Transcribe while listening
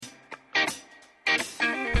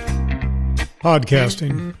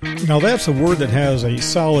Podcasting. Now that's a word that has a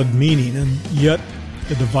solid meaning, and yet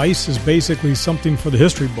the device is basically something for the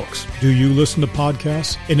history books. Do you listen to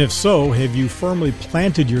podcasts? And if so, have you firmly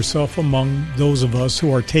planted yourself among those of us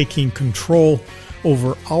who are taking control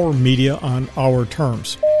over our media on our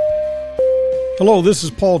terms? Hello, this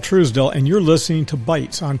is Paul Truesdell, and you're listening to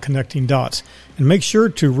Bytes on Connecting Dots. And make sure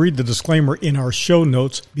to read the disclaimer in our show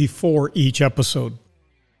notes before each episode.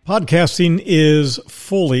 Podcasting is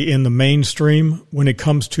fully in the mainstream when it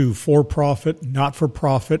comes to for-profit,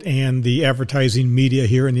 not-for-profit, and the advertising media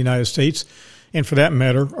here in the United States, and for that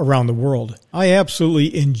matter, around the world. I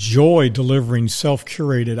absolutely enjoy delivering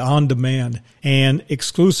self-curated, on-demand, and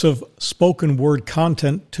exclusive spoken word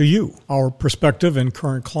content to you, our prospective and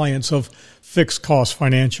current clients of Fixed Cost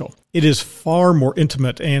Financial. It is far more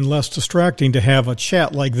intimate and less distracting to have a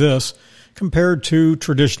chat like this compared to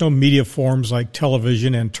traditional media forms like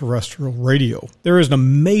television and terrestrial radio. There is an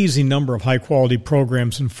amazing number of high-quality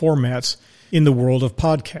programs and formats in the world of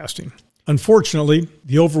podcasting. Unfortunately,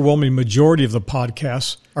 the overwhelming majority of the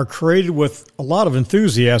podcasts are created with a lot of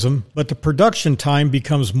enthusiasm, but the production time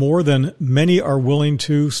becomes more than many are willing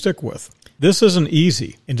to stick with. This isn't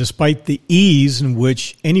easy, and despite the ease in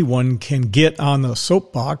which anyone can get on the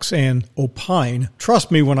soapbox and opine,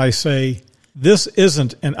 trust me when I say this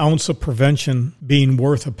isn't an ounce of prevention being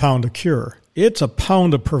worth a pound of cure. It's a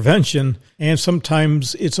pound of prevention, and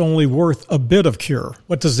sometimes it's only worth a bit of cure.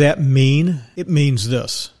 What does that mean? It means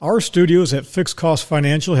this. Our studios at Fixed Cost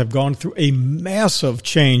Financial have gone through a massive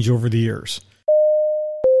change over the years.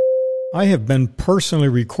 I have been personally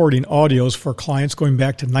recording audios for clients going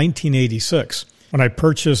back to 1986, when I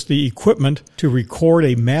purchased the equipment to record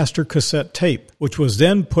a master cassette tape, which was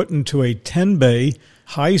then put into a 10-bay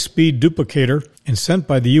high-speed duplicator and sent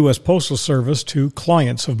by the U.S. Postal Service to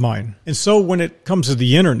clients of mine. And so when it comes to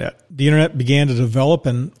the internet began to develop,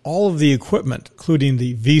 and all of the equipment, including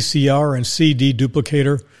the VCR and CD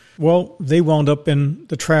duplicator, well, they wound up in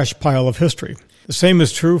the trash pile of history. The same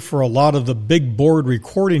is true for a lot of the big board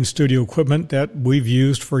recording studio equipment that we've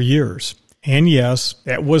used for years. And yes,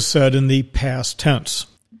 that was said in the past tense.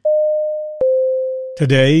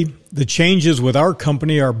 Today, the changes with our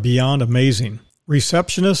company are beyond amazing.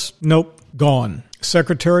 Receptionist? Nope, gone.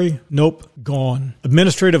 Secretary? Nope, gone.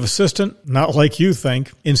 Administrative assistant? Not like you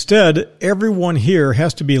think. Instead, everyone here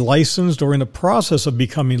has to be licensed or in the process of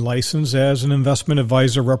becoming licensed as an investment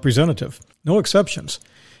advisor representative. No exceptions.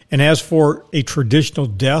 And as for a traditional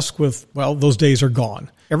desk those days are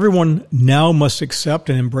gone. Everyone now must accept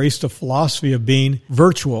and embrace the philosophy of being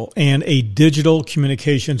virtual and a digital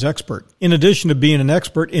communications expert, in addition to being an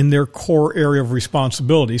expert in their core area of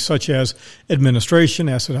responsibility, such as administration,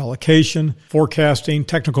 asset allocation, forecasting,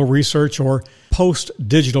 technical research, or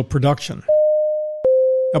post-digital production.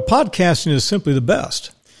 Now, podcasting is simply the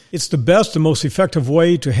best. It's the best and most effective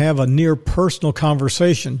way to have a near-personal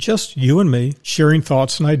conversation, just you and me, sharing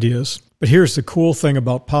thoughts and ideas. But here's the cool thing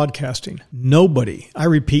about podcasting. Nobody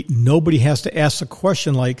has to ask a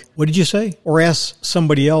question like, what did you say? Or ask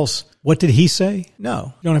somebody else, what did he say?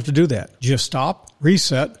 No, you don't have to do that. Just stop,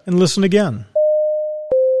 reset, and listen again.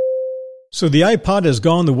 So the iPod has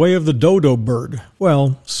gone the way of the dodo bird.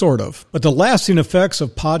 Well, sort of. But the lasting effects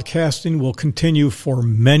of podcasting will continue for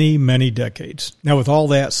many, many decades. Now, with all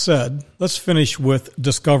that said, let's finish with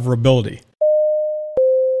discoverability.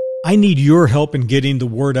 I need your help in getting the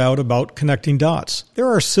word out about Connecting Dots. There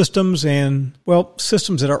are systems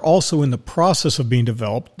that are also in the process of being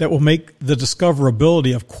developed that will make the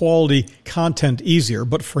discoverability of quality content easier.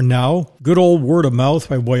 But for now, good old word of mouth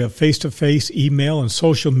by way of face-to-face, email, and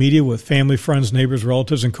social media with family, friends, neighbors,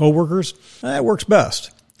 relatives, and coworkers, that works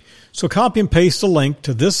best. So copy and paste the link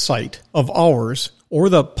to this site of ours or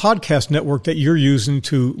the podcast network that you're using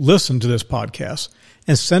to listen to this podcast,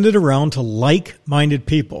 and send it around to like-minded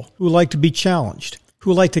people who like to be challenged,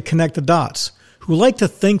 who like to connect the dots, who like to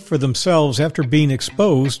think for themselves after being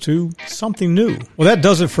exposed to something new. Well, that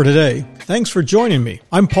does it for today. Thanks for joining me.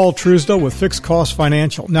 I'm Paul Truesdell with Fixed Cost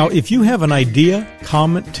Financial. Now, if you have an idea,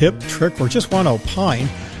 comment, tip, trick, or just want to opine,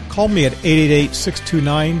 call me at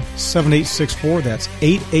 888-629-7864. That's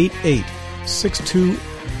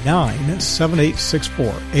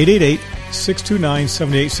 888-629-7864.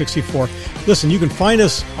 888-629-7864. Listen, you can find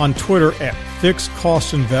us on Twitter at Fixed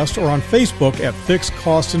Cost Invest or on Facebook at Fixed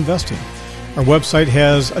Cost Investing. Our website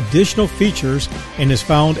has additional features and is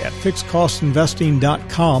found at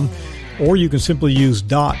fixedcostinvesting.com, or you can simply use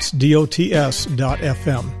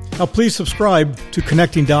dots.fm. Now, please subscribe to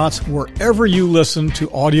Connecting Dots wherever you listen to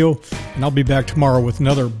audio, and I'll be back tomorrow with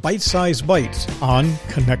another bite-sized bite on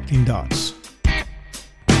Connecting Dots.